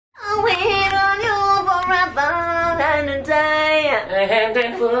hand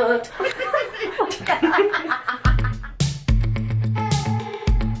and foot.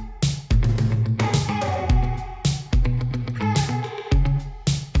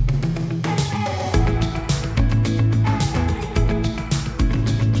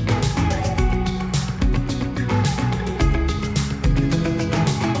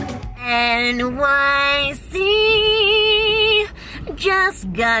 NYC,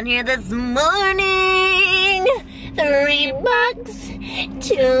 just got here this morning. $3,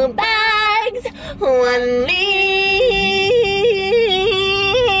 2 bags, 1 meal.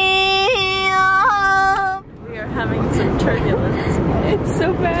 We are having some turbulence. It's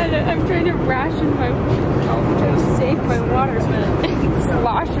so bad. I'm trying to ration my health to save my water, but it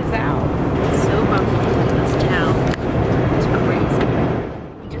sloshes out. It's so bumpy in this town. It's crazy.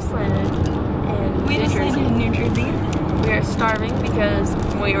 We just landed in New Jersey. We are starving because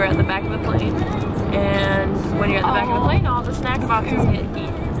we were at the back of the plane, and when you're at the back of the plane, all the snack boxes get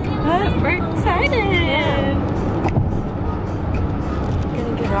eaten. But we're excited.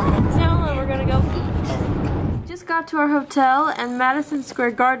 Gonna get our hotel and we're gonna go eat. Just got to our hotel and Madison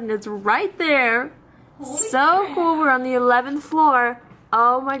Square Garden is right there. So cool. We're on the 11th floor.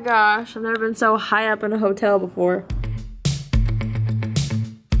 Oh my gosh, I've never been so high up in a hotel before.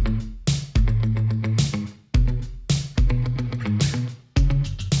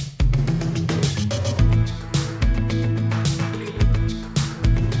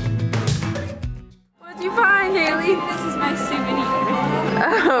 This is my souvenir.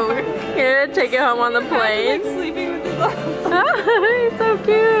 Oh, we're here to take it home on the plane. I'm like sleeping with this on. It's so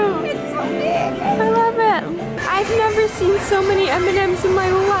cute. It's so big. I love it. I've never seen so many M&Ms in my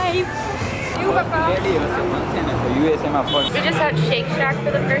life. We just had Shake Shack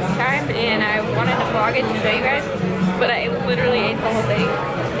for the first time and I wanted to vlog it to show you guys, but I literally ate the whole thing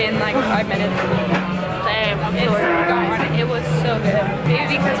in like 5 minutes. Same. It's gone. It was so good.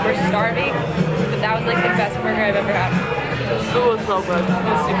 Maybe because we're starving. That was like the best burger I've ever had. It was so good. It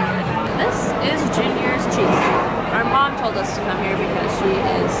was super good. This is Junior's Cheesecake. Our mom told us to come here because she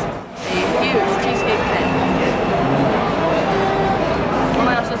is a huge cheesecake fan. Oh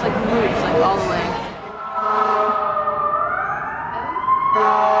my gosh, it's like moves like all the way.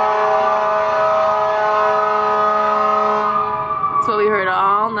 That's what we heard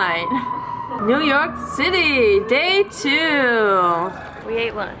all night. New York City, day 2. We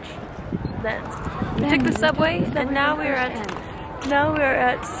ate lunch. Then we took the subway, and now we're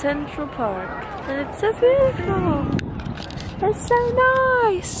at Central Park, and it's so beautiful. It's so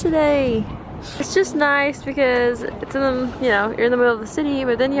nice today. It's just nice because it's in the, you know, you're in the middle of the city,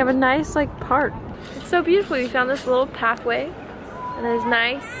 but then you have a nice like park. It's so beautiful. We found this little pathway, and there's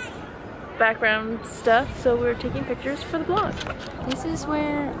nice background stuff, so we're taking pictures for the vlog. This is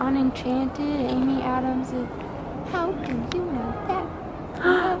where on Enchanted, Amy Adams is. How can you know that?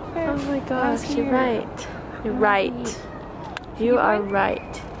 Oh my gosh, you're right. You're right. You are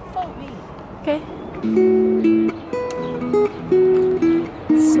right. Okay.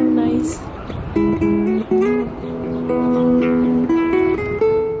 So nice.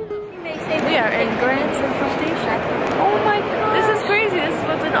 We are in Grand Central Station. Oh my god. This is crazy. This is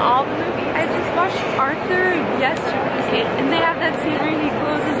what's in all the movies. I just watched Arthur yesterday, and they have that scene where he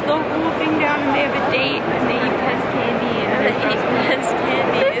closes the whole thing down and they have a date and they eat Pez candy and they eat Pez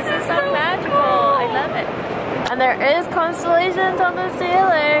candy. This is so magical. I love it. And there is constellations on the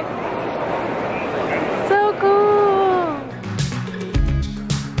ceiling. So cool.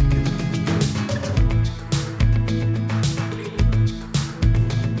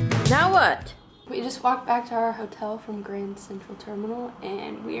 Now what? We just walked back to our hotel from Grand Central Terminal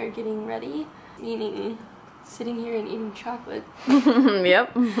and we are getting ready, meaning sitting here and eating chocolate.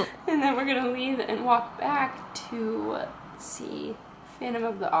 Yep. And then we're gonna leave and walk back to see Phantom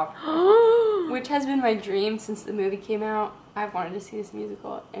of the Opera, which has been my dream since the movie came out. I've wanted to see this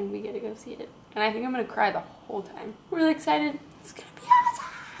musical and we get to go see it. And I think I'm gonna cry the whole time. We're really excited. It's gonna be awesome.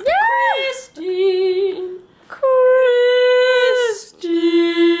 Yeah! Christine!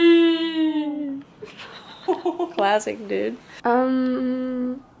 Classic, dude.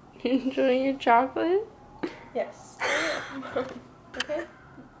 Enjoying your chocolate? Yes. Okay.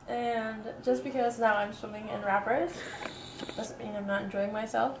 And just because now I'm swimming in wrappers doesn't mean I'm not enjoying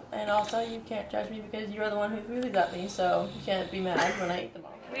myself. And also, you can't judge me because you're the one who threw these at me, so you can't be mad when I eat them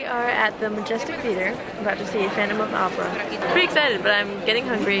all. We are at the Majestic Theater, about to see Phantom of the Opera. Pretty excited, but I'm getting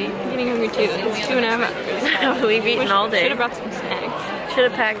hungry. I'm getting hungry too. It's 2.5 hours. We've eaten all day. Should have brought some snacks. Should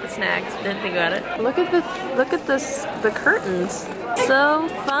have packed the snacks. Didn't think about it. Look at the curtains. So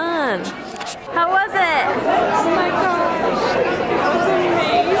fun. How was it? Oh my gosh, it was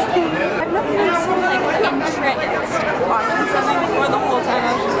amazing. I've never been so like entranced watching something before the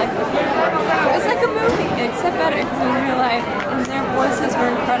in real life, and their voices were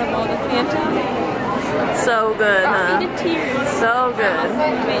incredible. The Phantom So good, brought huh? me to tears. So good.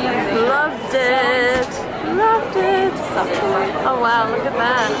 Amazing. Loved it. Loved it. Oh wow, look at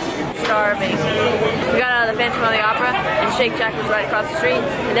that. Starving. We got out of the Phantom of the Opera and Shake Shack was right across the street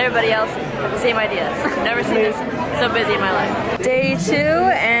and everybody else had the same ideas. Never seen this so busy in my life. Day 2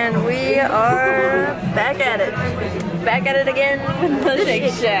 and we are back at it. Back at it again with the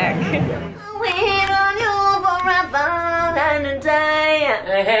Shake Shack. Wait on you forever and a day.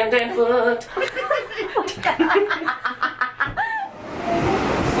 Hand and foot.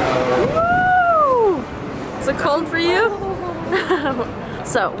 Woo! Is it cold for you?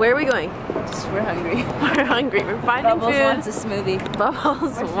 So, where are we going? We're hungry. We're hungry. We're finding Bubbles food. wants a smoothie.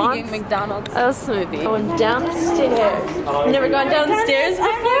 Bubbles We're wants eating McDonald's. a smoothie. Going downstairs. Never gone downstairs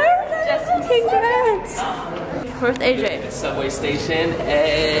before? Congrats. Where's AJ? Subway station.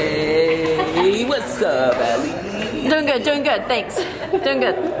 Hey, what's up, Ellie? Doing good, thanks. Doing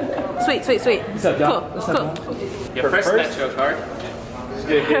good. Sweet. What's up, Cool, What's up, cool. Dom? Your first Metro card.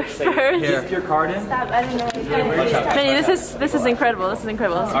 First. Keep your card in. Penny, this is incredible. This is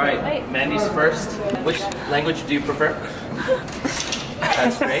incredible. All right, Mandy's first. Which language do you prefer?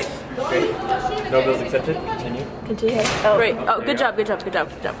 That's great. Great. No bills accepted. Continue. Continue. Oh, great. Oh, good job.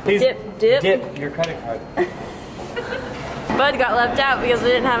 Please Dip. dip your credit card. Bud got left out because we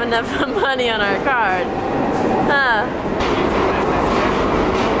didn't have enough money on our card. Huh.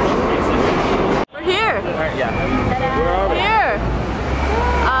 We're here. All right, yeah. Where are we? Here.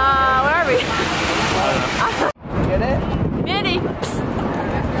 Where are we? Get it? Mandy.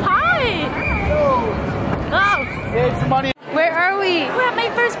 Hi. Oh. It's money. Where are we? We're at my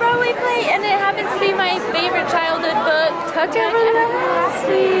first Broadway play, and it happens to be my favorite childhood book. Tuck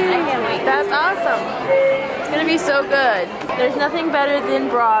Everlasting. I can't wait. That's awesome. It's gonna be so good. There's nothing better than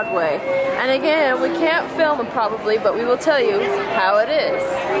Broadway. And again, we can't film it probably, but we will tell you how it is.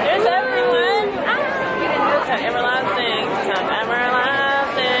 There's everyone. Tuck Everlasting. Tuck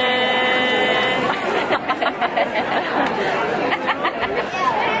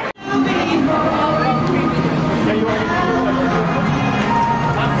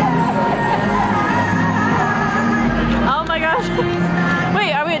Oh my gosh.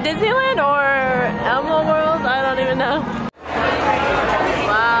 Wait, are we at Disneyland or Elmo World? I don't even know.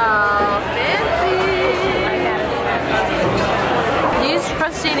 Wow, fancy. These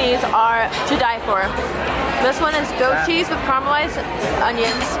crostinis are to die for. This one is goat cheese with caramelized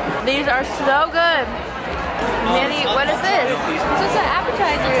onions. These are so good. Manny, what is this? This is an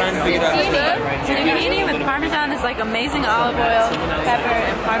appetizer. Zucchini with Parmesan. It's like amazing olive oil, pepper,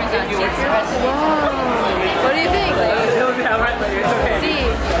 and Parmesan cheese. What do you think? See.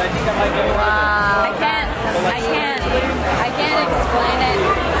 Wow. I can't explain it.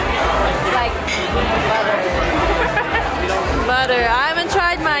 It's like Butter. I haven't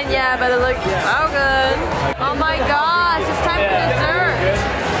tried mine yet, but it looks so good. Oh my gosh, it's time for dessert.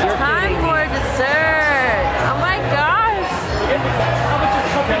 Time for dessert. Oh my gosh.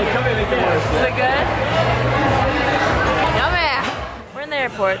 Is it good? Yummy. We're in the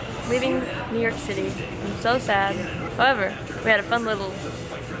airport, leaving New York City. I'm so sad. However, we had a fun little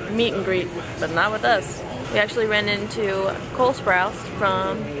meet and greet, but not with us. We actually ran into Cole Sprouse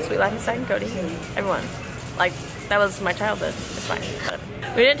from Sweet Life of Zack and Cody. Everyone. Like, that was my childhood. It's fine. But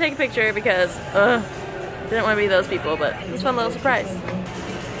we didn't take a picture because, didn't want to be those people, but it was a fun little surprise.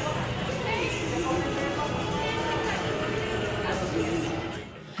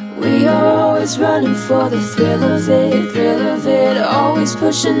 We are always running for the thrill of it, always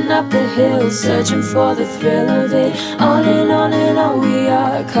pushing up the hill, searching for the thrill of it. On and on we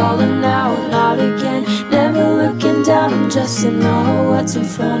are, calling out loud again, never looking down, I'm just in awe of what's in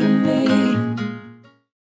front of me.